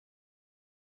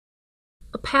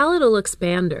Palatal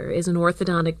Expander is an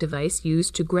orthodontic device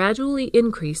used to gradually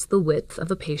increase the width of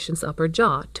a patient's upper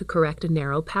jaw to correct a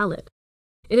narrow palate.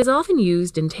 It is often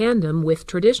used in tandem with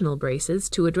traditional braces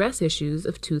to address issues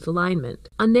of tooth alignment.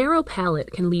 A narrow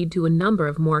palate can lead to a number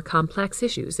of more complex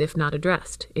issues if not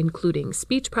addressed, including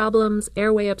speech problems,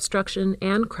 airway obstruction,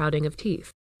 and crowding of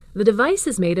teeth. The device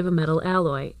is made of a metal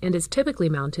alloy and is typically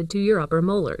mounted to your upper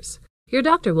molars. Your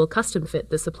doctor will custom fit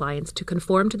this appliance to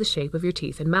conform to the shape of your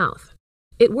teeth and mouth.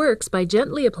 It works by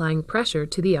gently applying pressure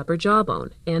to the upper jawbone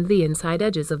and the inside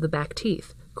edges of the back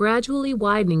teeth, gradually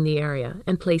widening the area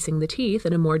and placing the teeth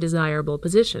in a more desirable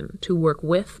position to work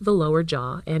with the lower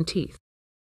jaw and teeth.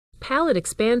 Palate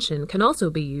expansion can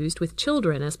also be used with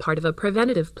children as part of a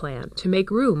preventative plan to make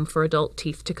room for adult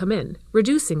teeth to come in,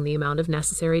 reducing the amount of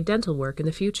necessary dental work in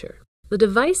the future. The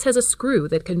device has a screw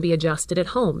that can be adjusted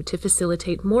at home to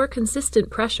facilitate more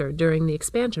consistent pressure during the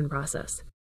expansion process.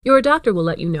 Your doctor will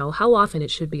let you know how often it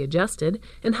should be adjusted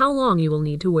and how long you will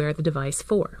need to wear the device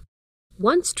for.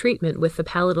 Once treatment with the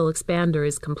palatal expander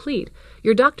is complete,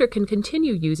 your doctor can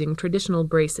continue using traditional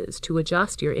braces to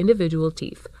adjust your individual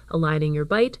teeth, aligning your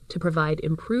bite to provide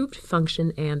improved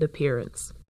function and appearance.